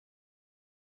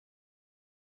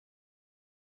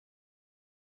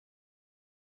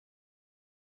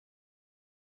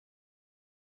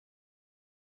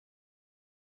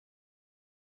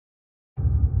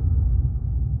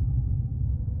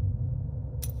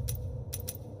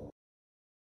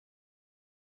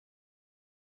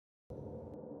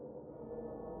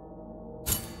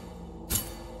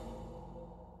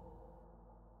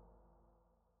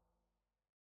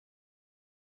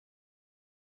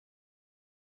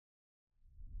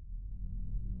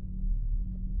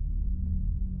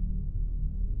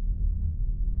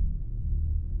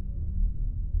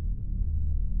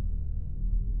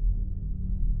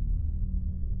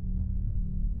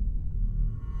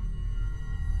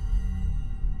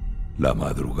La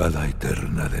madrugada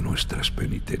eterna de nuestras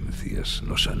penitencias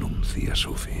nos anuncia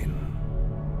su fin.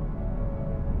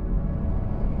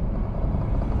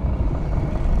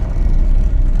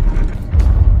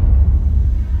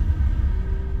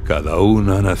 Cada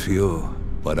una nació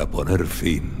para poner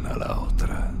fin a la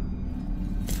otra.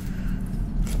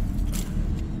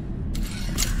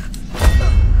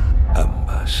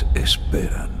 Ambas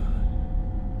esperan.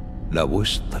 La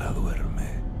vuestra duerme.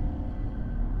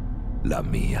 La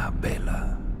mía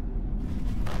vela.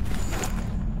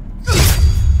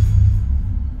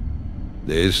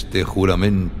 De este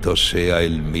juramento sea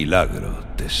el milagro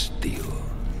testigo.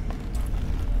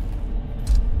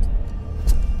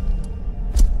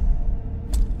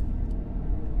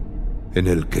 En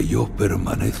el que yo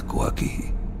permanezco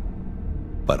aquí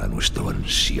para nuestro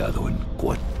ansiado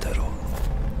encuentro.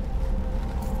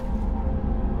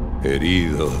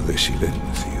 Herido de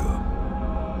silencio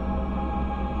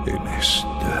en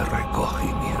este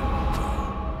recogimiento.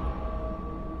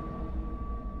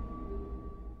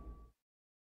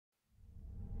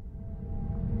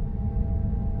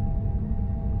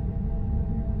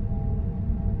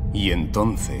 Y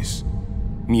entonces,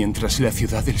 mientras la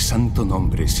ciudad del Santo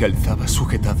Nombre se alzaba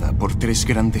sujetada por 3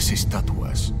 grandes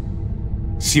estatuas,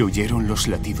 se oyeron los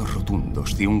latidos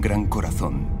rotundos de un gran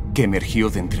corazón que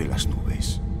emergió de entre las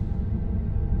nubes,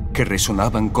 que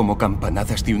resonaban como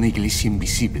campanadas de una iglesia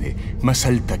invisible más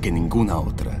alta que ninguna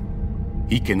otra,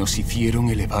 y que nos hicieron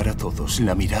elevar a todos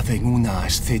la mirada en una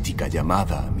ascética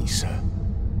llamada a misa,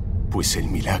 pues el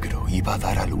milagro iba a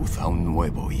dar a luz a un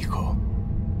nuevo hijo.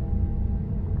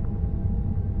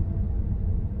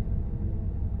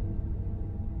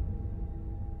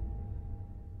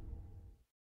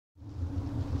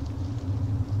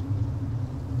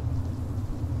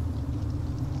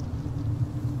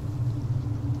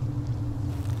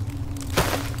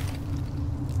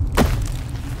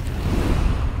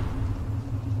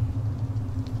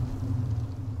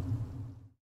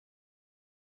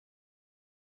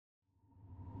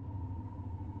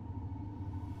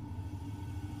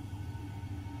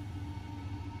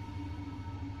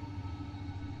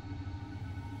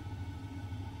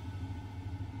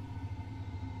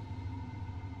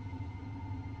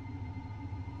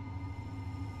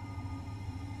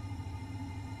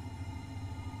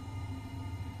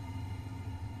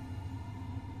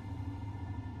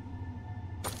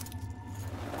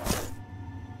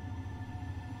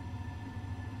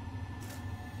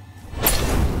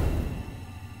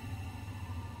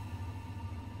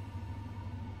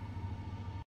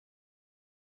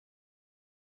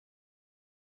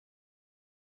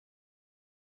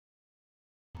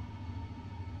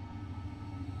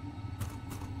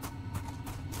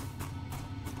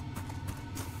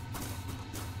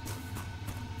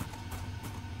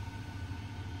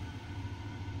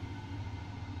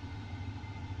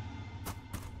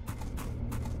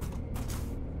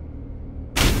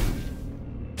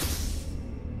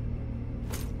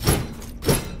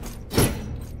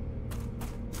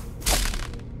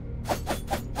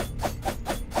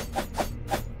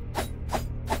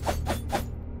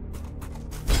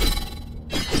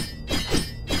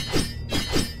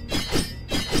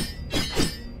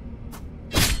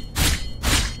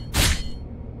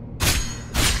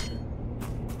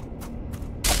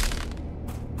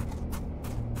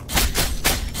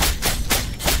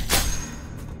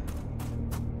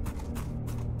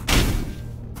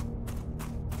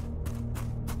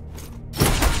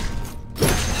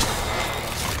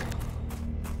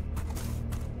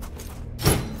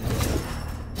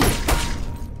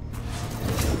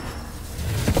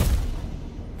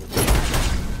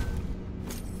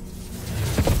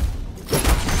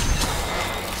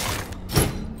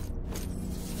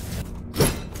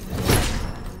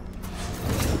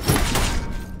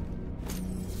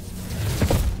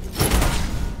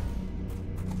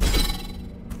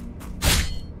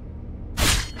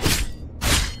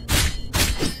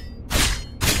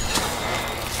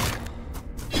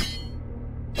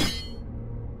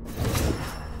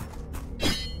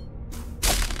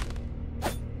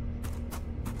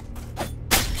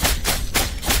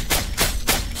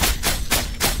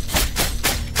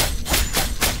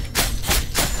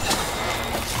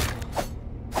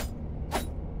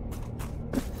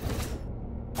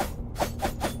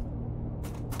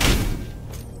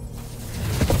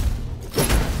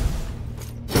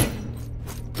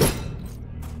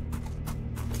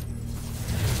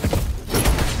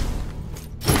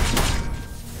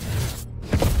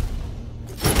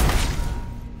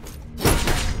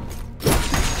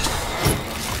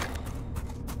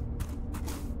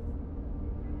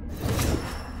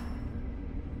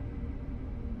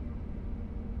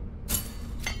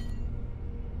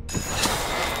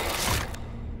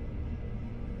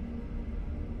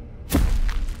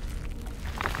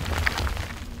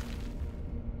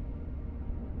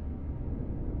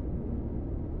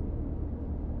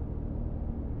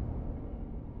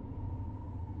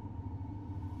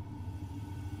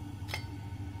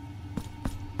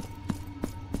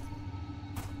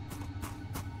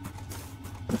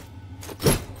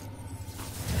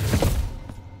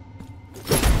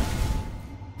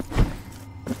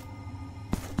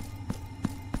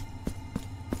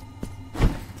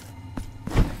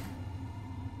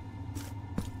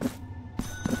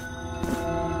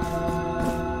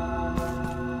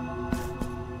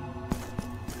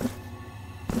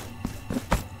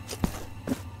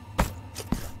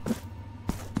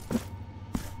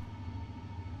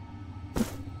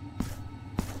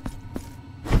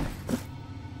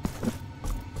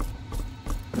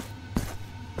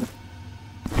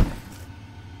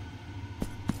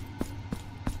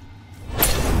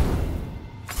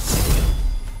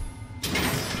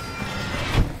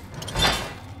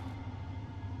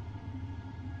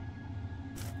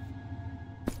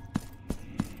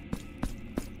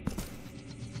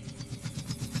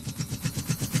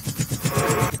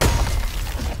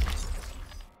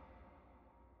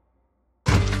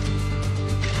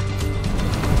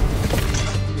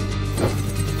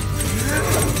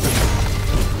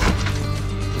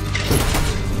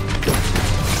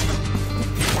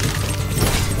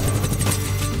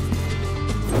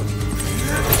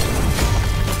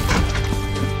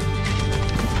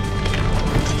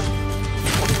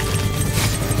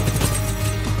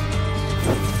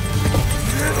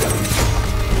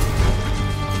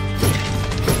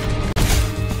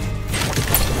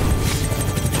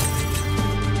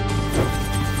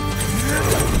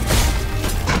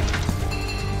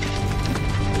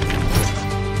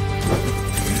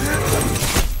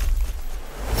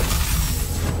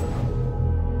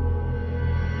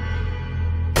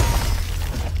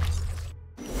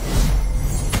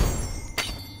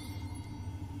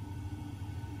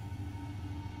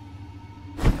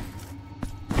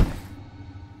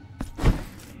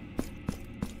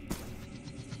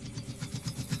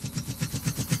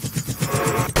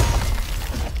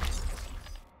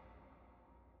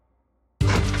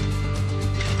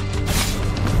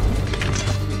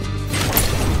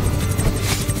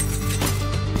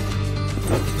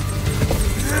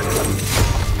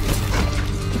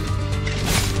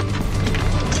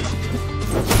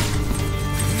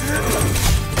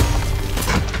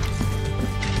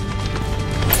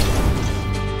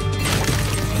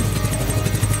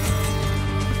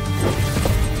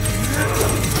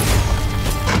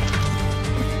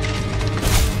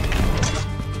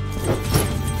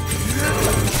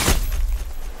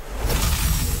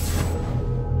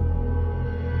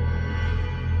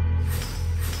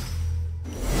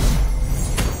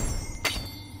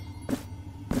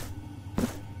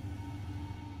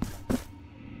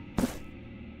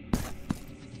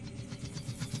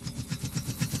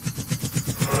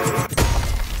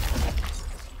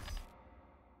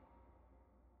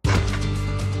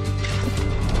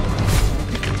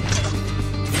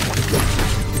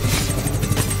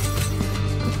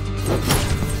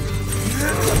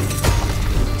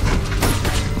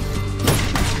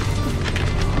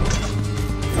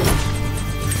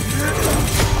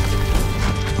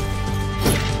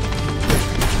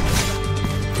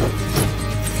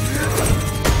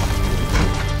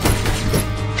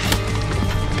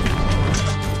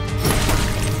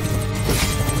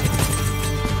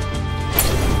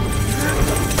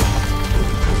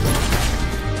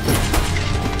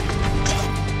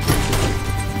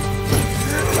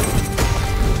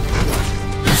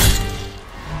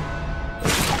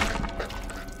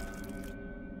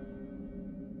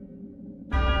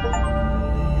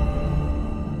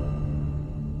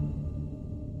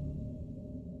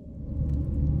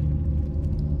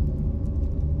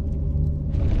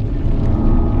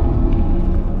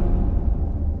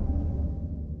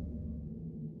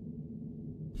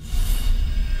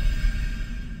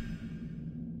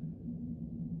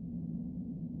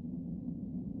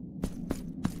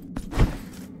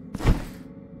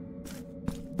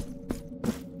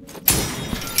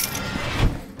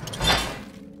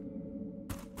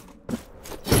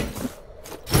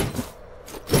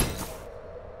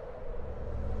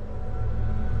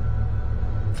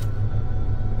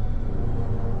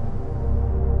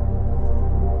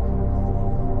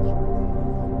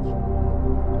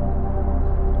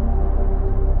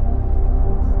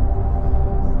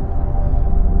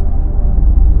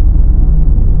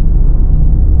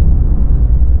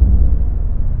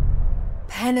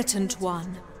 Penitent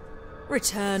one,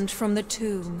 returned from the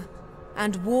tomb,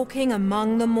 and walking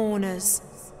among the mourners,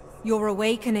 your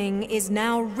awakening is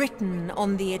now written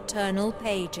on the eternal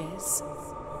pages.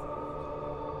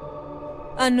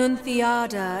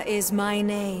 Annunciada is my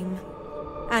name,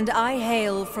 and I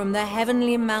hail from the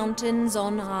heavenly mountains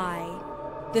on high,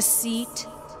 the seat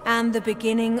and the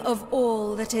beginning of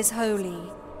all that is holy,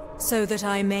 so that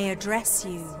I may address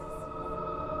you.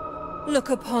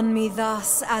 Look upon me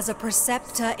thus as a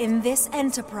preceptor in this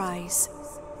enterprise,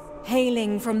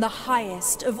 hailing from the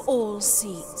highest of all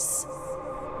seats.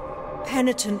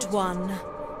 Penitent one,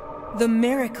 the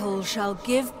miracle shall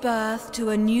give birth to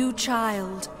a new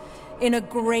child in a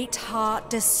great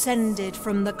heart descended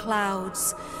from the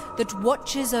clouds that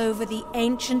watches over the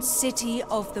ancient city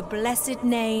of the blessed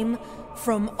name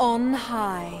from on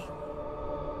high.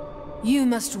 You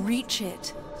must reach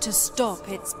it to stop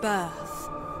its birth.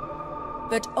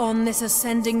 But on this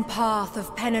ascending path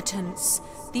of penitence,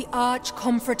 the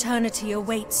arch-confraternity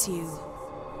awaits you.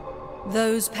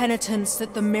 Those penitents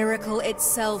that the miracle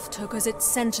itself took as its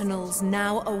sentinels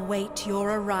now await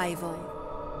your arrival.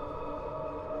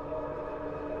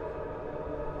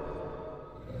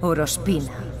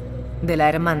 Orospina, de la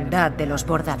Hermandad de los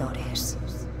Bordadores.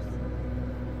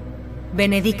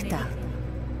 Benedicta,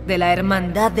 de la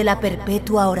Hermandad de la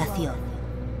Perpetua Oración.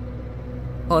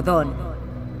 Odón,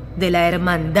 de la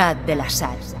Hermandad de la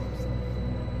Sal.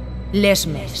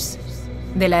 Lesmes,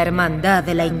 de la Hermandad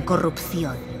de la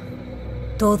Incorrupción.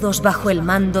 Todos bajo el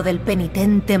mando del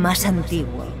penitente más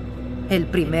antiguo, el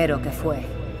primero que fue,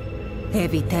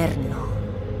 Eviterno,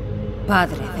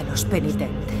 padre de los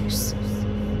penitentes.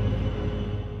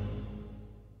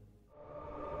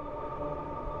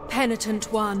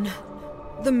 Penitent one,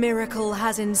 the miracle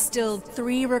has instilled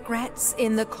 3 regrets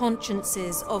in the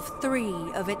consciences of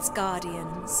 3 of its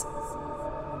guardians.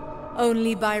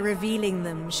 Only by revealing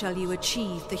them shall you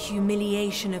achieve the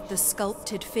humiliation of the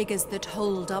sculpted figures that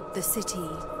hold up the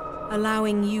city,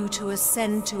 allowing you to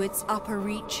ascend to its upper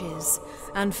reaches,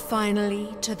 and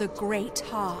finally to the Great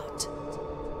Heart.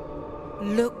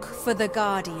 Look for the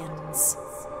Guardians.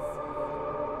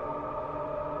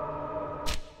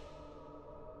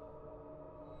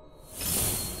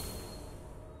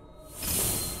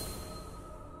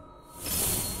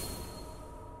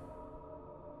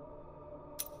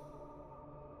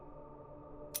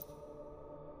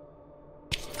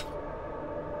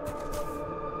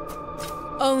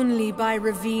 Only by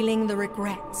revealing the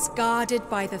regrets guarded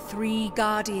by the 3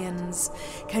 guardians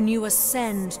can you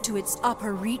ascend to its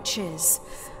upper reaches,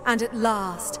 and at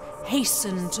last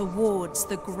hasten towards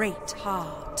the Great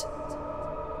Heart.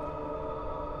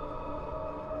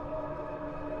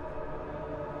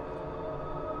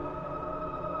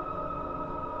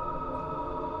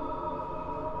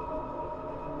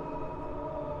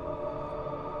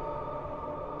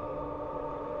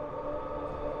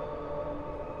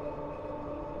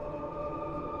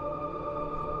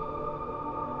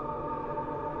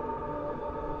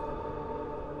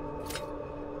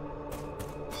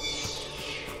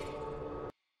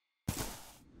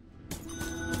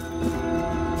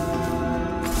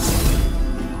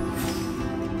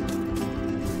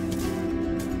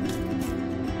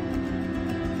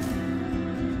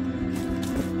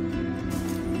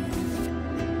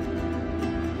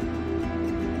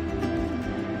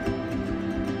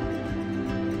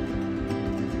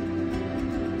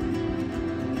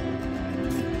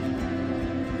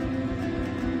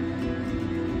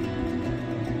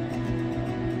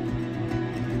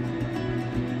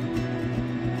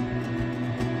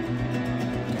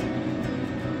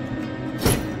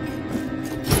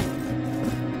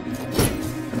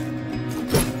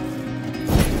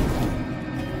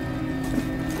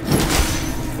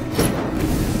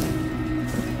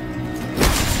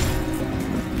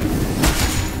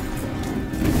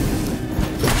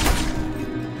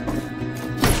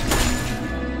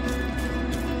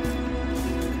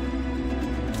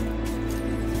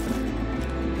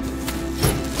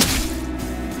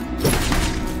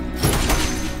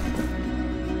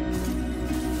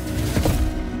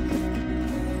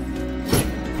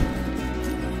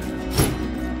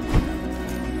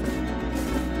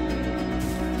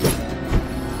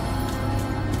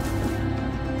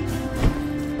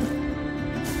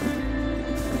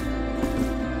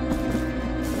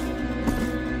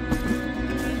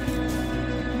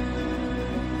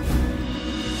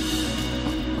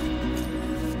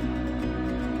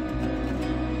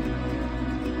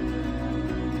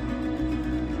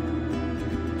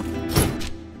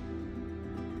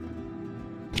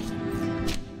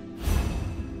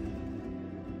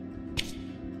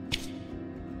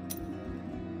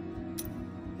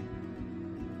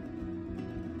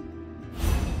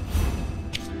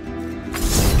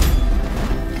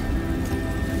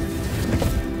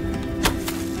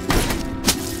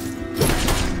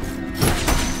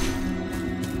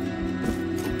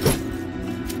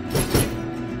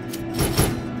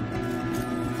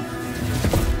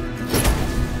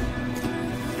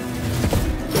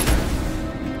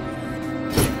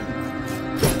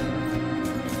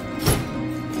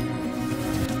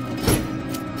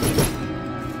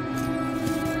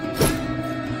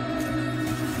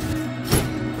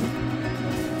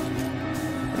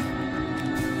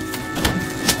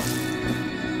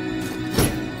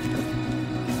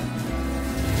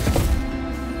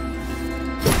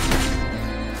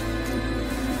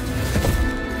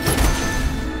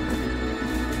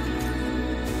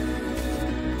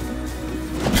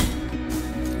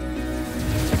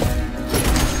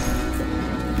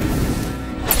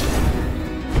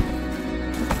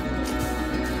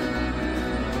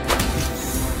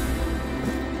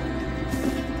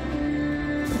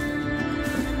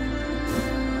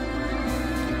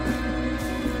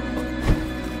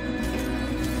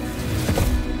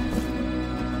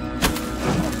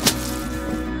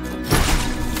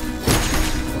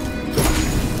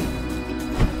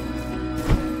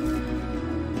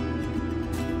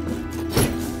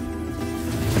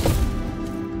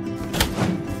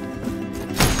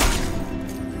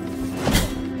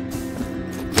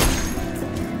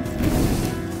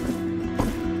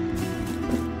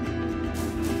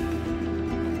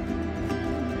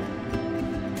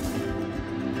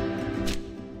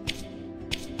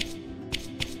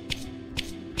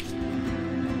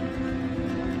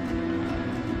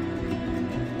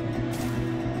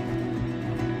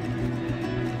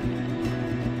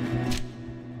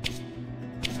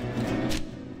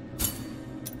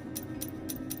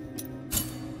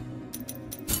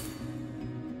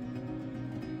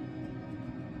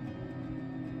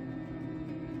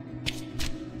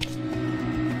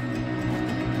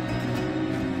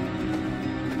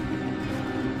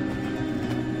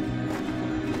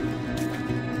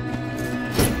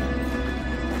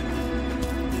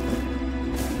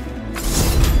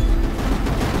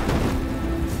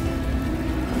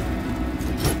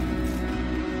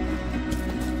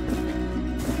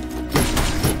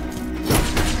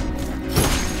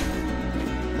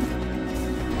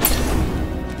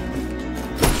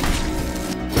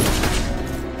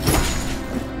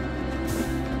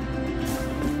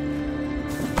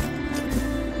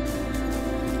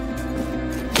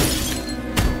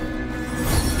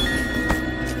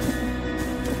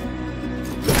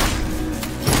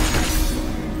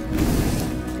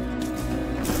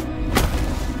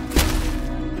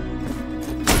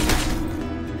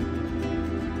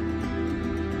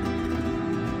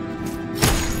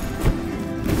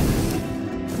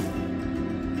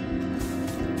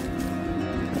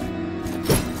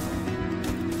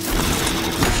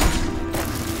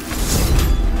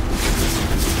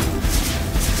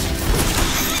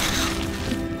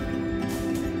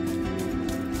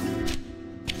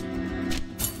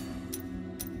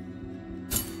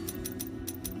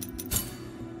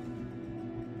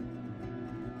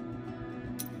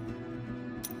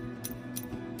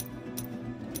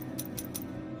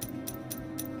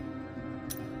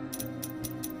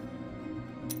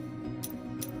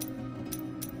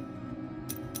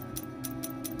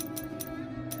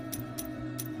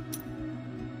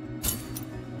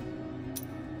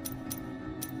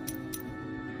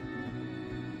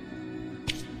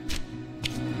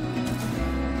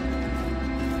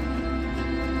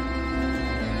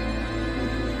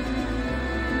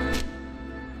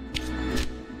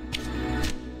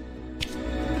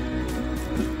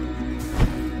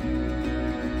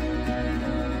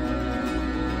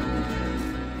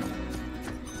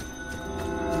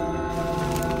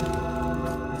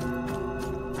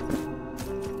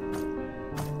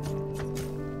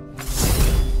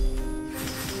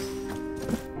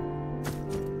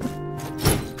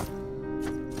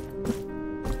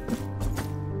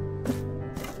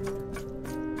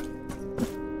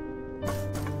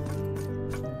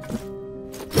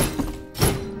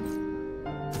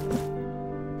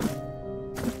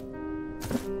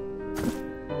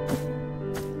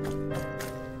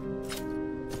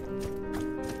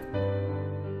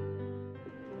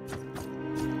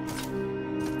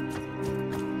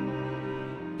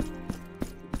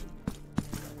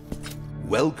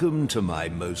 Welcome to my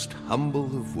most humble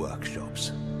of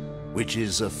workshops, which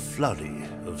is a flurry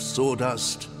of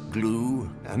sawdust, glue,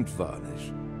 and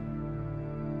varnish.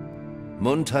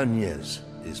 Montañez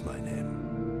is my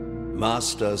name,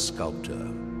 Master Sculptor.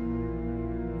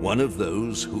 One of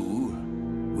those who,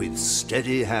 with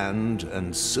steady hand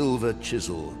and silver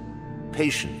chisel,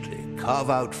 patiently carve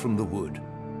out from the wood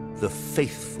the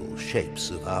faithful shapes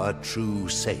of our true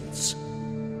saints,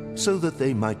 so that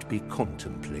they might be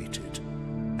contemplated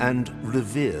and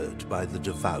revered by the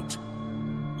devout.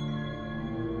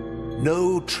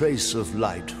 No trace of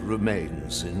light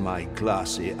remains in my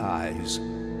glassy eyes,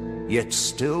 yet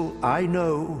still I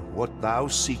know what thou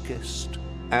seekest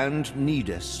and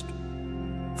needest.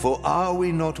 For are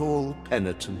we not all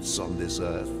penitents on this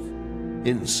earth,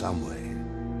 in some way?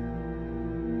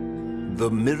 The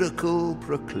miracle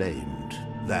proclaimed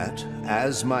that,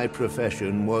 as my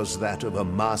profession was that of a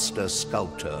master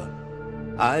sculptor,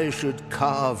 I should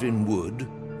carve in wood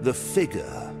the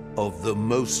figure of the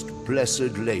Most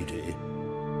Blessed Lady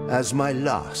as my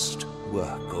last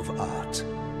work of art.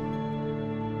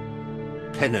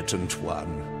 Penitent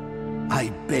one, I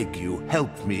beg you,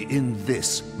 help me in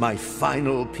this, my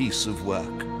final piece of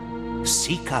work.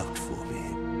 Seek out for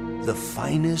me the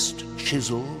finest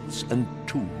chisels and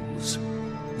tools,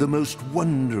 the most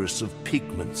wondrous of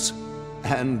pigments,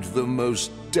 and the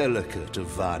most delicate of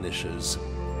varnishes.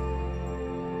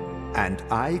 And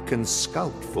I can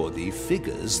sculpt for thee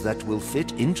figures that will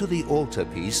fit into the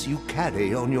altarpiece you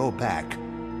carry on your back,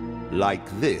 like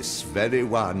this very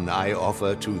one I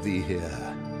offer to thee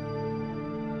here.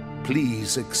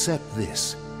 Please accept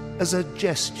this as a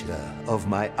gesture of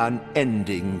my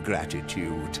unending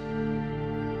gratitude.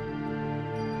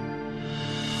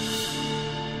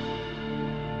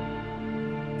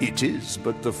 It is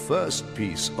but the first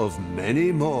piece of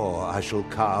many more I shall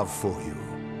carve for you.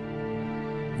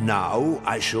 Now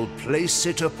I shall place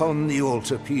it upon the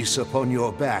altarpiece upon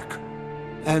your back,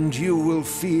 and you will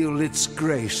feel its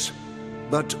grace,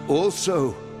 but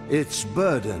also its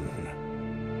burden.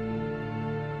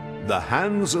 The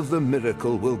hands of the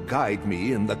miracle will guide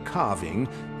me in the carving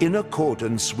in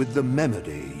accordance with the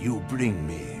memory you bring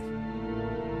me.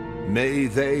 May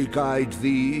they guide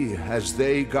thee as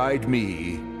they guide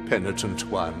me, penitent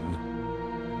one.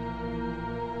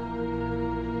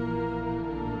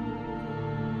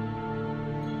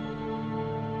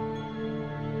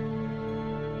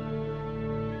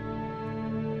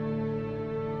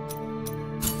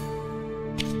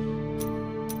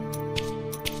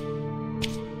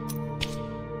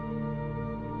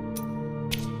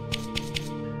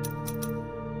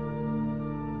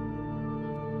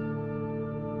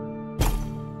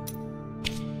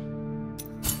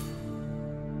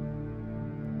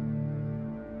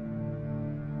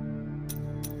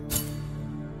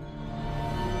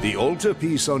 The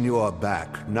altarpiece on your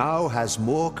back now has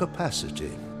more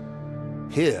capacity.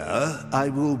 Here I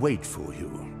will wait for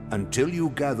you until you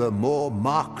gather more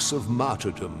marks of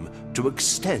martyrdom to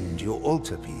extend your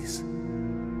altarpiece.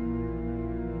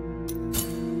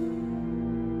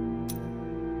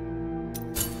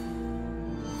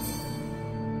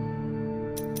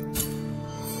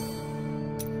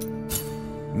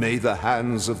 May the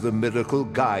hands of the miracle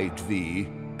guide thee,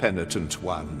 penitent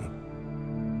one.